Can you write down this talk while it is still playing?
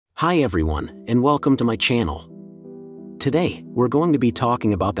Hi everyone, and welcome to my channel. Today, we're going to be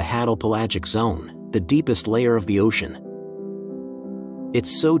talking about the Hadalpelagic zone, the deepest layer of the ocean.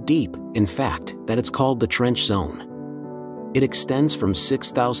 It's so deep, in fact, that it's called the trench zone. It extends from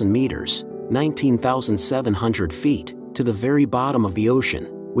 6,000 meters, 19,700 feet, to the very bottom of the ocean,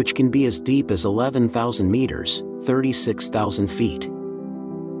 which can be as deep as 11,000 meters, 36,000 feet.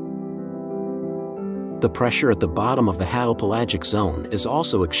 The pressure at the bottom of the Hadalpelagic zone is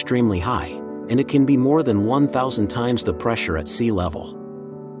also extremely high, and it can be more than 1,000 times the pressure at sea level.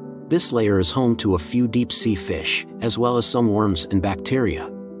 This layer is home to a few deep-sea fish, as well as some worms and bacteria.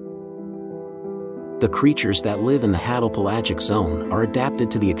 The creatures that live in the Hadalpelagic zone are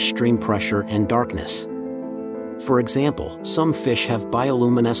adapted to the extreme pressure and darkness. For example, some fish have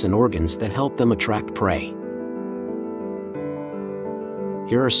bioluminescent organs that help them attract prey.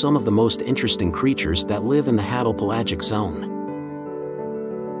 Here are some of the most interesting creatures that live in the Hadalpelagic zone.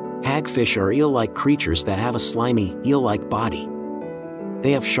 Hagfish are eel-like creatures that have a slimy, eel-like body.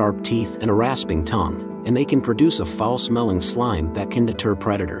 They have sharp teeth and a rasping tongue, and they can produce a foul-smelling slime that can deter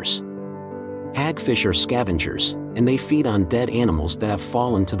predators. Hagfish are scavengers, and they feed on dead animals that have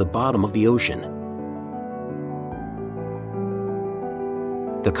fallen to the bottom of the ocean.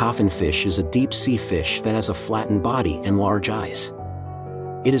 The coffinfish is a deep-sea fish that has a flattened body and large eyes.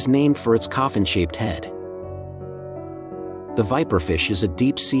 It is named for its coffin-shaped head. The viperfish is a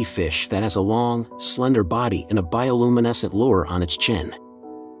deep-sea fish that has a long, slender body and a bioluminescent lure on its chin.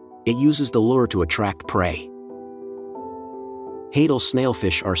 It uses the lure to attract prey. Hadal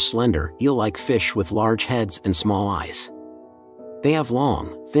snailfish are slender, eel-like fish with large heads and small eyes. They have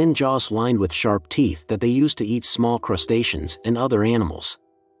long, thin jaws lined with sharp teeth that they use to eat small crustaceans and other animals.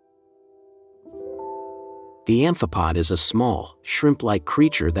 The amphipod is a small, shrimp-like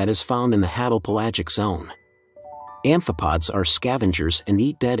creature that is found in the Hadalpelagic zone. Amphipods are scavengers and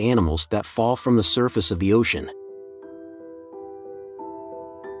eat dead animals that fall from the surface of the ocean.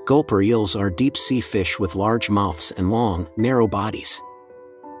 Gulper eels are deep-sea fish with large mouths and long, narrow bodies.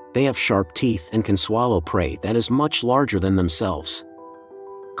 They have sharp teeth and can swallow prey that is much larger than themselves.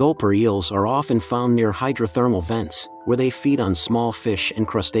 Gulper eels are often found near hydrothermal vents, where they feed on small fish and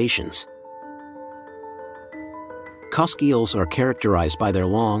crustaceans. Cusk eels are characterized by their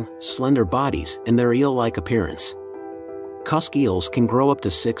long, slender bodies and their eel-like appearance. Cusk eels can grow up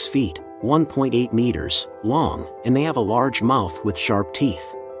to 6 feet, 1.8 meters, long, and they have a large mouth with sharp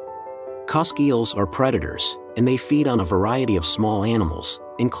teeth. Cusk eels are predators, and they feed on a variety of small animals,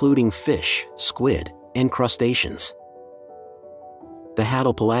 including fish, squid, and crustaceans. The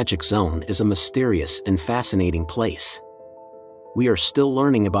Hadalpelagic zone is a mysterious and fascinating place. We are still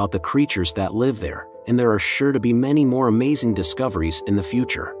learning about the creatures that live there, and there are sure to be many more amazing discoveries in the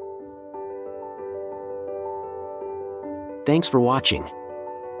future. Thanks for watching.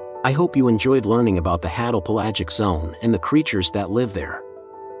 I hope you enjoyed learning about the Hadalpelagic zone and the creatures that live there.